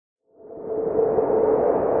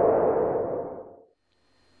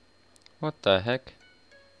What the heck?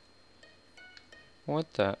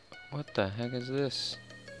 What the heck is this?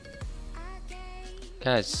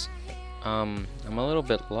 Guys, I'm a little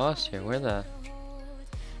bit lost here. Where the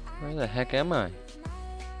heck am I?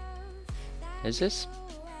 Is this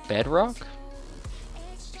bedrock?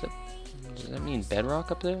 Does that mean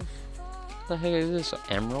bedrock up there? What the heck is this?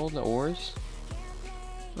 Emerald ores?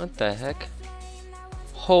 What the heck?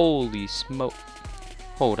 Holy smoke.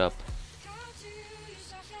 Hold up.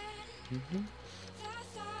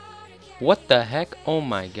 What the heck? Oh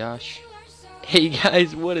my gosh. Hey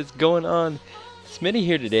guys, what is going on? Smitty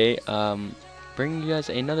here today, bringing you guys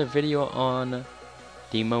another video on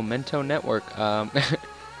the Momento Network. I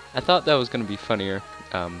thought that was going to be funnier.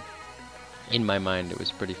 In my mind it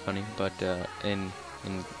was pretty funny, but in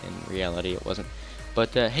reality it wasn't. But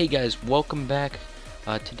hey guys, welcome back.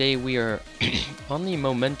 Today we are on the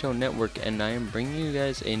Momento Network, and I am bringing you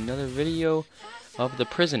guys another video of the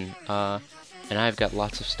prison. And I've got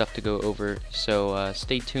lots of stuff to go over, so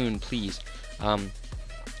stay tuned, please.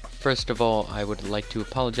 First of all, I would like to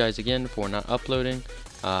apologize again for not uploading.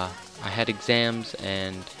 I had exams,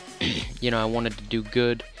 and you know, I wanted to do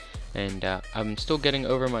good, and I'm still getting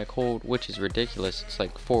over my cold, which is ridiculous. It's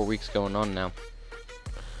like 4 weeks going on now.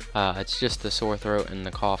 It's just the sore throat and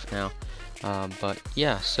the cough now. But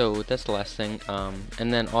yeah, so that's the last thing.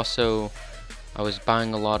 And then also, I was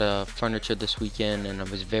buying a lot of furniture this weekend, and I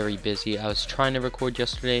was very busy. I was trying to record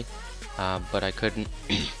yesterday, but I couldn't,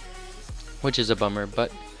 which is a bummer.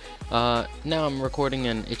 But now I'm recording,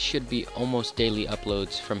 and it should be almost daily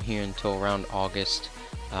uploads from here until around August.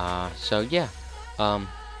 So yeah. Oh,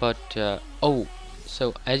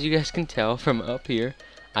 so as you guys can tell from up here,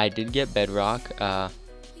 I did get Bedrock. I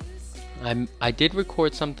did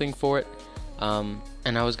record something for it.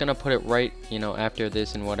 And I was gonna put it right, you know, after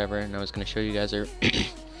this and whatever, and I was gonna show you guys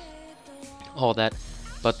all that,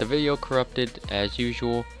 but the video corrupted as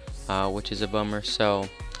usual, which is a bummer. So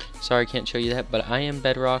sorry I can't show you that, but I am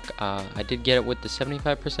Bedrock. I did get it with the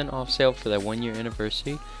 75% off sale for the 1-year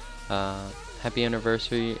anniversary. Happy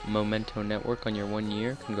anniversary, Momento Network, on your 1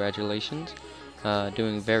 year. Congratulations.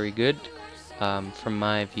 Doing very good, from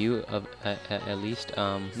my view of at least.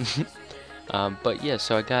 But yeah,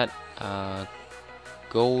 so I got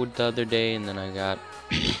gold the other day, and then I got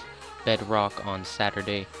bedrock on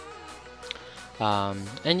Saturday,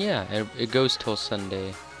 and yeah, it goes till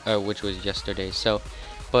Sunday, which was yesterday. So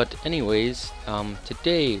but anyways,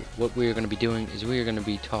 today what we're going to be doing is we're going to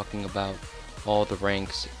be talking about all the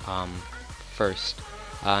ranks. First,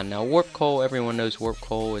 now warp coal, everyone knows warp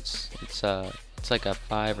coal. It's like a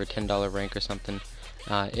 $5 or $10 rank or something.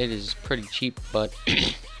 It is pretty cheap, but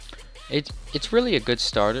It's really a good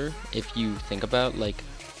starter if you think about, like,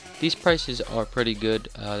 these prices are pretty good.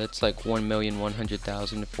 That's like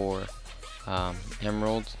 1,100,000 for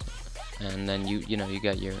emeralds, and then you know, you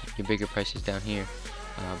got your bigger prices down here.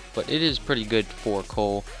 But it is pretty good for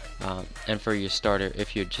coal, and for your starter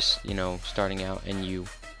if you're just, you know, starting out and you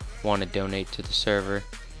want to donate to the server.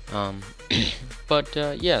 But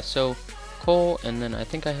yeah, so coal, and then I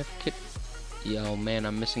think I have kit. Yeah, oh man,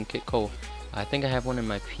 I'm missing kit coal. I think I have one in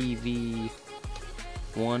my PV1.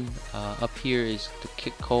 Up here is the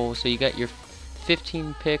kit coal. So you got your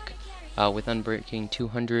 15 pick with unbreaking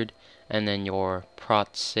 200, and then your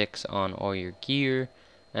prot 6 on all your gear,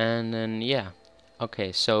 and then yeah.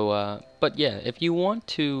 Okay, so but yeah, if you want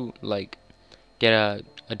to like get a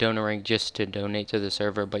donor rank just to donate to the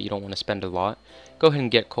server, but you don't want to spend a lot, go ahead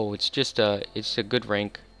and get coal. It's just it's a good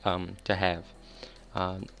rank to have.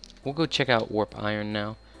 We'll go check out warp iron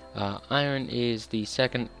now. Iron is the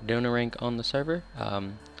second donor rank on the server.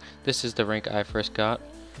 This is the rank I first got,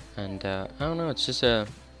 and I don't know, it's just a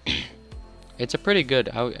it's a pretty good.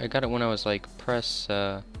 I got it when I was like press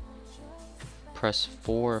 4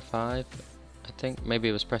 or 5, I think. Maybe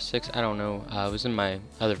it was press 6, I don't know. It was in my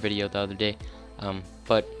other video the other day.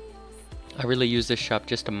 But I really use this shop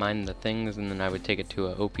just to mine the things, and then I would take it to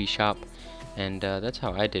a OP shop, and that's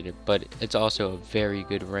how I did it. But it's also a very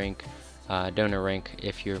good rank. Donor rank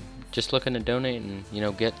if you're just looking to donate and, you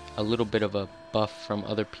know, get a little bit of a buff from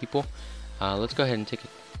other people. Let's go ahead and take a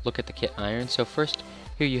look at the kit iron. So first,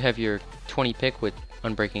 here you have your 20 pick with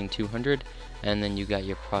unbreaking 200, and then you got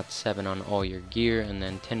your prot 7 on all your gear, and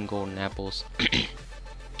then 10 golden apples,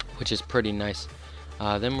 which is pretty nice.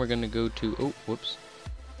 Then we're gonna go to, oh whoops,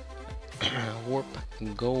 warp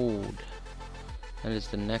gold. That is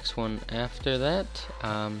the next one after that.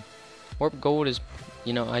 Warp gold is,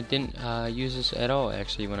 you know, I didn't use this at all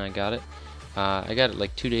actually when I got it. I got it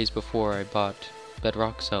like 2 days before I bought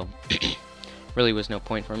bedrock, so really was no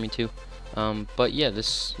point for me to. But yeah,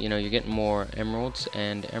 this, you know, you're getting more emeralds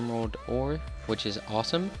and emerald ore, which is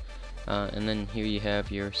awesome. And then here you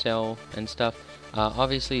have your cell and stuff.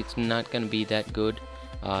 Obviously it's not gonna be that good.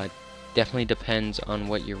 Definitely depends on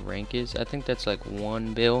what your rank is. I think that's like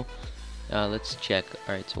 1 bill. Let's check.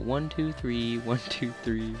 Alright, so 1 2 3 1 2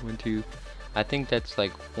 3 1 2. I think that's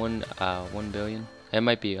like 1 billion. It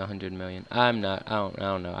might be 100 million. I don't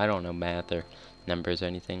know. I don't know math or numbers or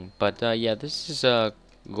anything. But yeah, this is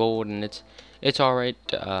gold, and it's alright.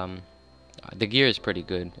 The gear is pretty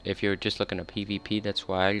good. If you're just looking at PvP, that's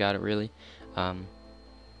why I got it really.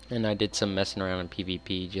 And I did some messing around in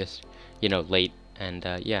PvP just, you know, late, and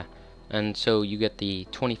yeah. And so you get the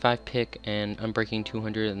 25 pick and Unbreaking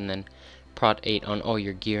 200, and then Prot 8 on all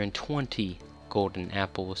your gear, and 20 golden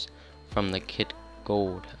apples from the kit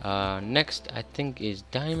gold. Next I think is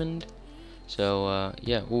diamond. So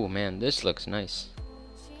yeah, oh man, this looks nice.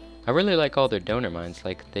 I really like all their donor mines.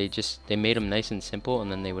 Like they made them nice and simple,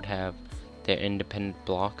 and then they would have their independent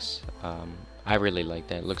blocks. I really like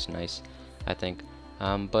that. It looks nice, I think.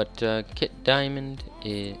 But kit diamond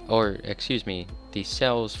is, or excuse me, the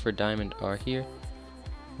cells for diamond are here.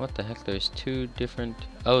 What the heck? There's two different.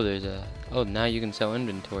 Oh, there's a. Oh, now you can sell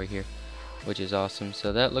inventory here, which is awesome.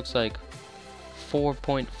 So that looks like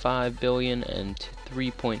 4.5 billion and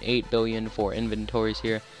 3.8 billion for inventories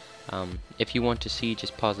here. If you want to see,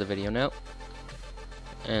 just pause the video now,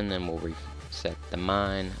 and then we'll reset the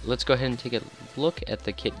mine. Let's go ahead and take a look at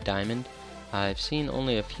the kit diamond. I've seen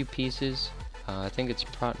only a few pieces. I think it's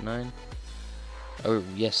Prot 9. Oh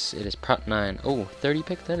yes, it is Prot 9. Oh, 30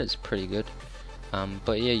 pick, that is pretty good.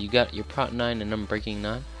 But yeah, you got your Prot 9 and Unbreaking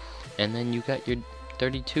 9, and then you got your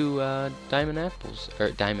 32 golden apples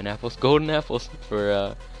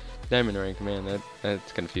for diamond rank. Man,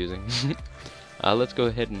 that's confusing. Let's go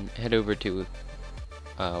ahead and head over to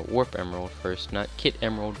Warp Emerald first, not Kit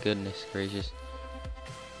Emerald. Goodness gracious.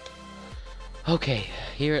 Okay,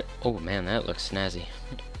 here. Oh man, that looks snazzy.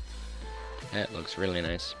 That looks really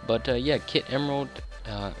nice. But yeah, Kit Emerald,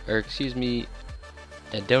 or excuse me,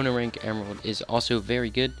 Donor Rank Emerald is also very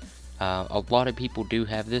good. A lot of people do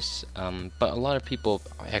have this, but a lot of people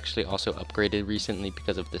actually also upgraded recently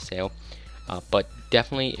because of the sale. But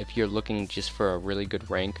definitely, if you're looking just for a really good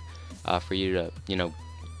rank, for you to, you know,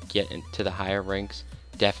 get into the higher ranks,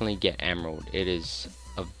 definitely get Emerald. It is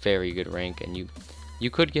a very good rank, and you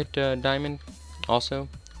could get Diamond also.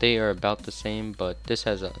 They are about the same, but this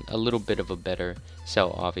has a little bit of a better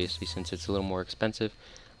sell, obviously, since it's a little more expensive.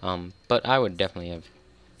 But I would definitely have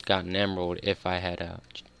gotten Emerald if I had a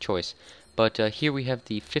choice. But here we have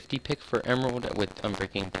the 50 pick for Emerald with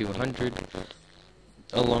Unbreaking 200,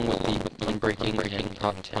 along with the Unbreaking and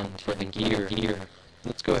Prot 10 for the gear.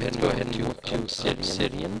 Let's go ahead and do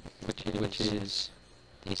Obsidian, which is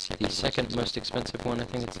the second most expensive one. I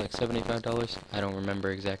think it's like $75. I don't remember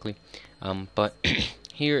exactly. But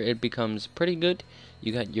here it becomes pretty good.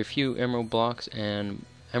 You got your few emerald blocks and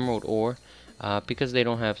emerald ore. Because they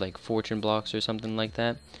don't have like fortune blocks or something like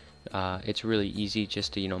that, it's really easy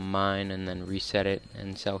just to, you know, mine and then reset it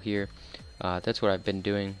and sell here. That's what I've been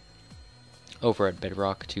doing over at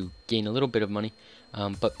Bedrock to gain a little bit of money.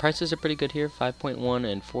 But prices are pretty good here, 5.1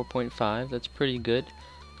 and 4.5. That's pretty good.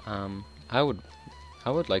 I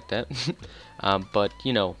would like that. But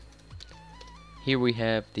you know, here we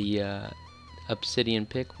have the Obsidian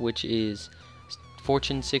pick, which is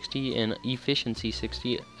Fortune 60 and Efficiency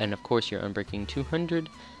 60, and of course your Unbreaking 200,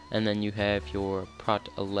 and then you have your Prot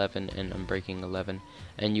 11 and Unbreaking 11,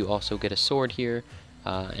 and you also get a sword here,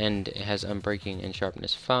 and it has Unbreaking and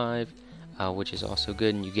Sharpness 5, which is also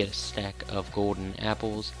good, and you get a stack of golden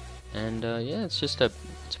apples, and yeah, it's a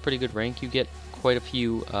pretty good rank. You get quite a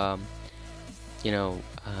few you know,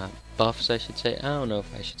 buffs, I should say. I don't know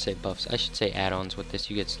if I should say buffs. I should say add-ons with this.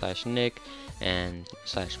 You get /Nick and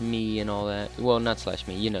 /me and all that. Well, not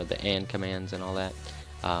 /me, you know, the and commands and all that.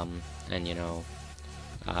 And, you know,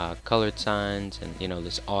 colored signs and, you know,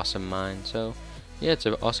 this awesome mine. So, yeah, it's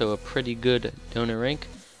also a pretty good donor rank.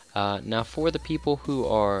 Now, for the people who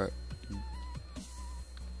are...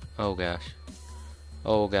 Oh, gosh.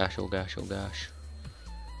 Oh, gosh, oh, gosh, oh, gosh.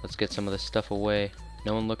 Let's get some of this stuff away.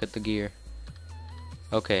 No one look at the gear.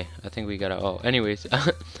 Okay, I think we gotta. Oh, anyways,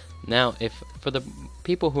 now if for the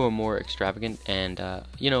people who are more extravagant and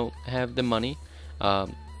you know, have the money,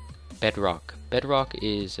 Bedrock. Bedrock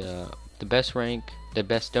is the best rank, the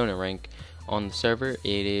best donor rank on the server.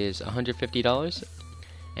 It is $150,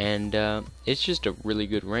 and it's just a really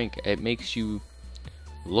good rank. It makes you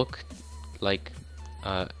look like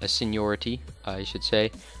a seniority, I should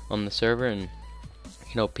say, on the server, and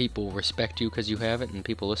you know, people respect you because you have it, and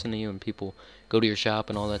people listen to you, and people go to your shop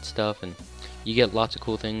and all that stuff, and you get lots of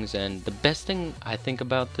cool things. And the best thing I think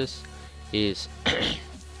about this is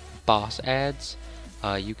boss ads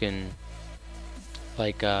you can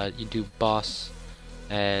like you do boss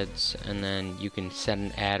ads, and then you can set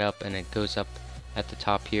an ad up and it goes up at the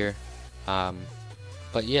top here.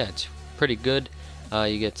 But yeah, it's pretty good.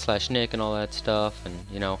 You get /Nick and all that stuff, and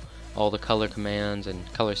you know, all the color commands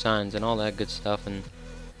and color signs and all that good stuff. And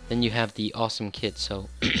then you have the awesome kit. So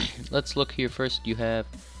let's look here first. You have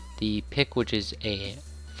the pick, which is a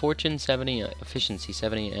Fortune 70, Efficiency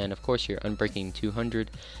 70, and of course your Unbreaking 200,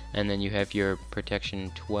 and then you have your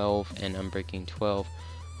Protection 12 and Unbreaking 12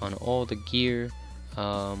 on all the gear.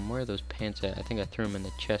 Where are those pants at? I think I threw them in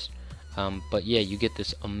the chest. But yeah, you get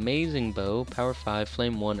this amazing bow, Power 5,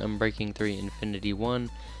 Flame 1, Unbreaking 3, Infinity 1,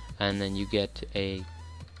 and then you get a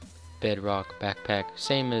Bedrock backpack,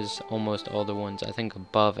 same as almost all the ones, I think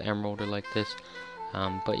above Emerald are like this.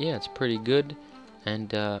 But yeah, it's pretty good,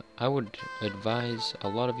 and I would advise a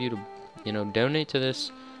lot of you to, you know, donate to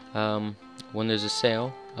this when there's a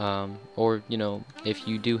sale, or, you know, if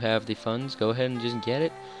you do have the funds, go ahead and just get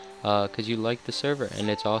it, because you like the server, and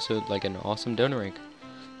it's also like an awesome donor rank.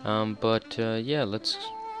 Yeah, let's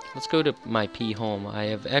go to my P home. I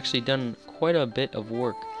have actually done quite a bit of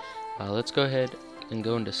work. Let's go ahead and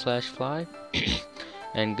go into /fly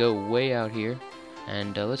and go way out here,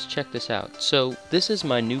 and let's check this out. So this is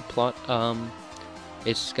my new plot.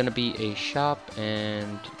 It's gonna be a shop,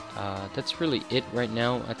 and that's really it right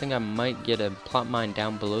now. I think I might get a plot mine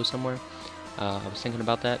down below somewhere. I was thinking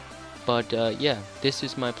about that. But yeah, this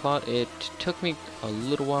is my plot. It took me a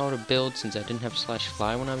little while to build since I didn't have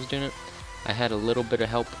 /fly when I was doing it. I had a little bit of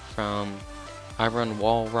help from Iron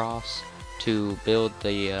Walrus to build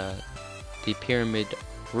the pyramid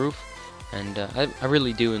roof, and I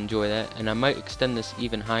really do enjoy that, and I might extend this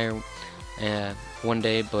even higher one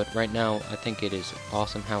day, but right now I think it is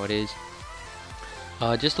awesome how it is.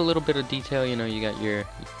 Just a little bit of detail, you know, you got your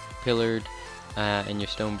pillared and your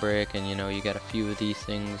stone brick, and you know, you got a few of these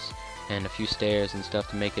things and a few stairs and stuff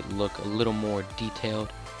to make it look a little more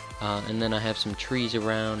detailed. And then I have some trees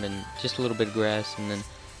around and just a little bit of grass, and then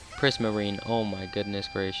Prismarine. Oh my goodness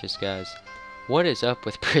gracious, guys. What is up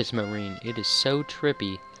with Prismarine? It is so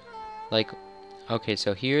trippy. Like, okay,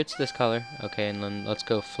 so here it's this color. Okay, and then let's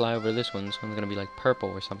go fly over this one. This one's gonna be like purple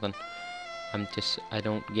or something. I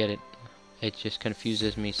don't get it. It just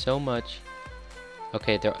confuses me so much.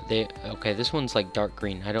 Okay, okay, this one's like dark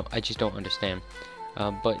green. I just don't understand.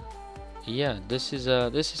 But yeah, this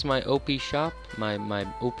is my OP shop, my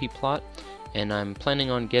OP plot, and I'm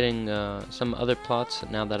planning on getting some other plots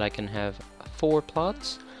now that I can have 4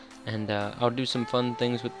 plots, and I'll do some fun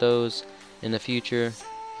things with those in the future.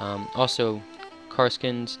 Also, car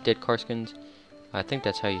skins, dead car skins. I think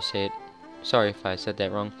that's how you say it. Sorry if I said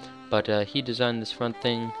that wrong. But he designed this front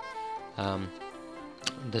thing,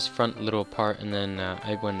 this front little part, and then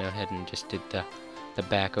I went ahead and just did the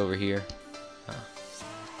back over here.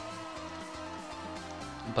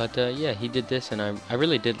 But yeah, he did this, and I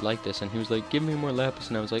really did like this, and he was like, give me more lapis,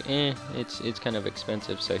 and I was like, it's kind of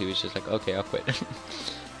expensive, so he was just like, okay, I'll quit.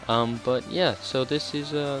 But yeah, so this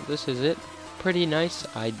is it. Pretty nice.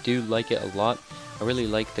 I do like it a lot. I really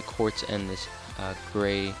like the quartz and this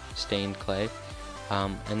gray stained clay.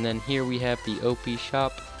 And then here we have the OP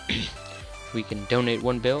shop. We can donate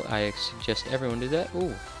 1 bill. I suggest everyone do that.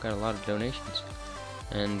 Ooh, got a lot of donations.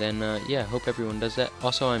 And then, yeah, hope everyone does that.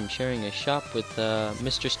 Also, I'm sharing a shop with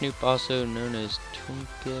Mr. Snoop, also known as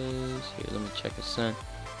Twinkers. Here, let me check his son.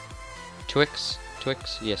 Twix?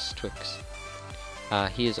 Yes, Twix.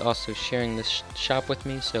 He is also sharing this shop with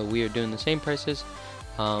me, so we are doing the same prices.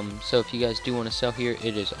 So if you guys do want to sell here,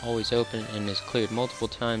 it is always open and is cleared multiple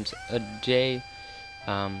times a day.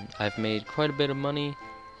 I've made quite a bit of money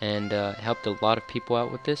and helped a lot of people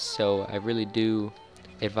out with this, so I really do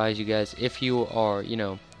advise you guys, if you are, you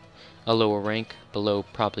know, a lower rank, below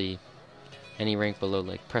probably any rank below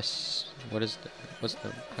like what's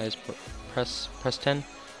the highest press 10?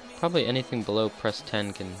 Probably anything below press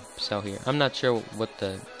 10 can sell here. I'm not sure what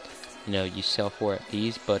you sell for at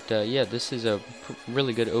these, but yeah, this is a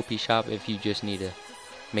really good OP shop if you just need to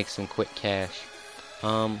make some quick cash.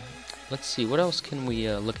 Let's see, what else can we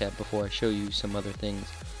look at before I show you some other things?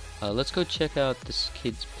 Let's go check out this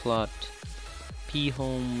kid's plot. P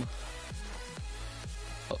home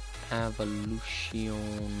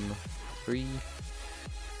Evolution 3.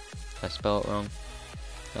 I spell it wrong.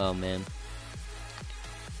 Oh man.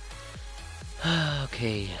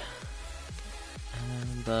 Okay.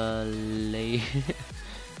 Alright,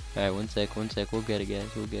 one sec, we'll get it,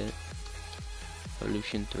 guys, we'll get it.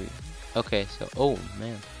 Evolution 3. Okay, so, oh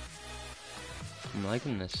man, I'm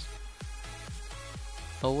liking this.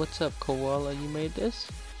 Oh, what's up, Koala, you made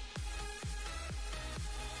this?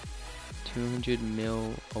 200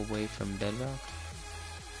 mil away from Bedrock?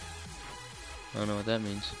 I don't know what that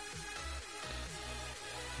means.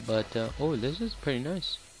 But, oh, this is pretty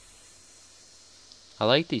nice. I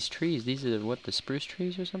like these trees. These are, what, the spruce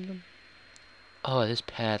trees or something? Oh, this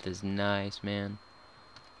path is nice, man.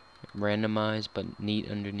 Randomized, but neat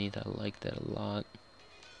underneath. I like that a lot.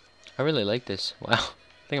 I really like this. Wow.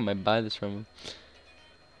 I think I might buy this from him.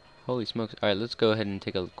 Holy smokes. Alright, let's go ahead and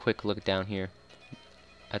take a quick look down here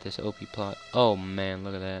at this OP plot. Oh, man,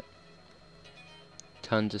 look at that.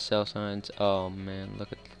 Tons of cell signs. Oh, man,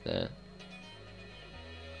 look at that.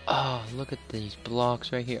 Oh, look at these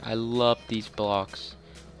blocks right here. I love these blocks.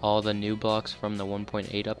 All the new blocks from the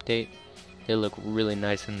 1.8 update. They look really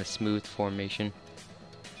nice in the smooth formation.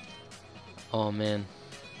 Oh man.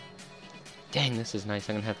 Dang, this is nice.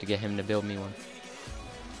 I'm gonna have to get him to build me one.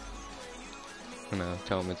 I'm gonna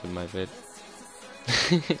tell him it's in my vid.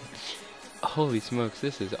 Holy smokes,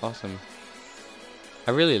 this is awesome.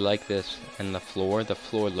 I really like this. And the floor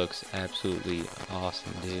looks absolutely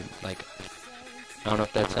awesome, dude. Like, I don't know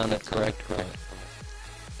if that sounded correct, but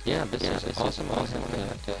yeah, this is awesome.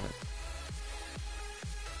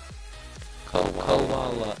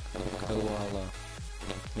 Koala.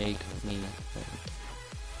 Make me.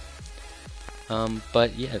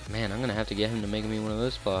 But yeah, man, I'm gonna have to get him to make me one of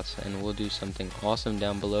those spots, and we'll do something awesome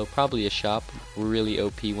down below. Probably a shop, really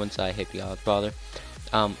OP once I hit Godfather.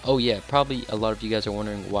 Oh yeah, probably a lot of you guys are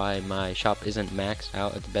wondering why my shop isn't maxed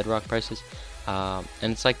out at the Bedrock prices. And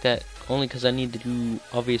it's like that only because I need to do,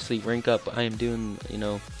 obviously, rank up. I am doing, you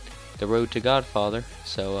know, the road to Godfather.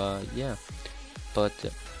 So yeah, but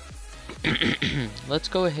let's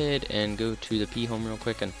go ahead and go to the P home real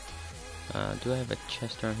quick. And do I have a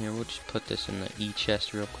chest around here? We'll just put this in the E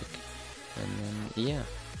chest real quick, and then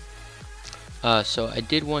yeah. So I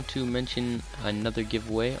did want to mention another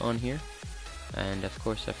giveaway on here, and of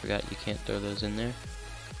course I forgot you can't throw those in there.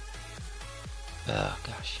 Oh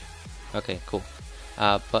gosh. Okay, cool.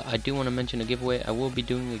 But I do want to mention a giveaway. I will be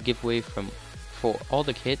doing a giveaway for all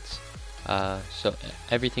the kits. So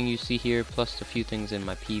everything you see here, plus a few things in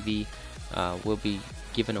my PV, will be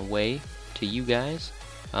given away to you guys.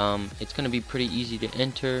 It's gonna be pretty easy to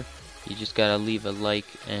enter. You just gotta leave a like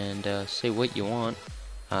and say what you want.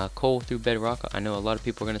 Cole through Bedrock. I know a lot of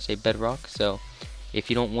people are gonna say Bedrock, so if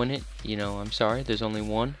you don't win it, you know, I'm sorry. There's only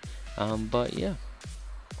one. But yeah.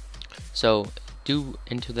 So do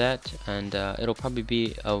enter that, and it'll probably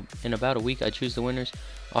be in about a week. I choose the winners.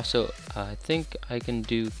 Also, I think I can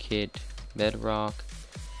do kit Bedrock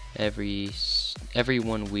every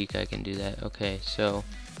 1 week. I can do that. Okay, so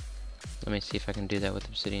let me see if I can do that with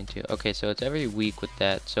Obsidian too. Okay, so it's every week with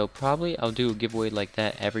that. So probably I'll do a giveaway like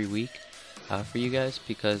that every week for you guys,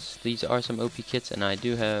 because these are some OP kits, and I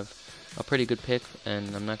do have a pretty good pick,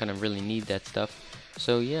 and I'm not gonna really need that stuff.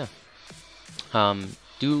 So yeah.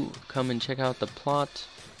 Do come and check out the plot.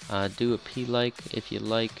 Do a P like if you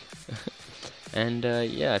like. And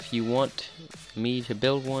yeah, if you want me to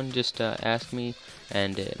build one, just ask me,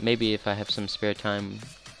 and maybe if I have some spare time,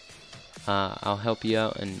 I'll help you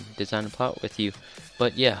out and design a plot with you.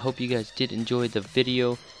 But yeah, hope you guys did enjoy the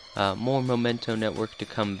video. More Momento Network to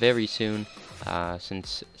come very soon,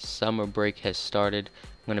 since summer break has started.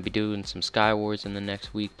 I'm going to be doing some Sky Wars in the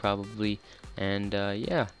next week probably, and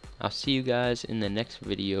yeah, I'll see you guys in the next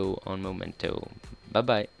video on Momento. Bye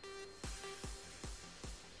bye.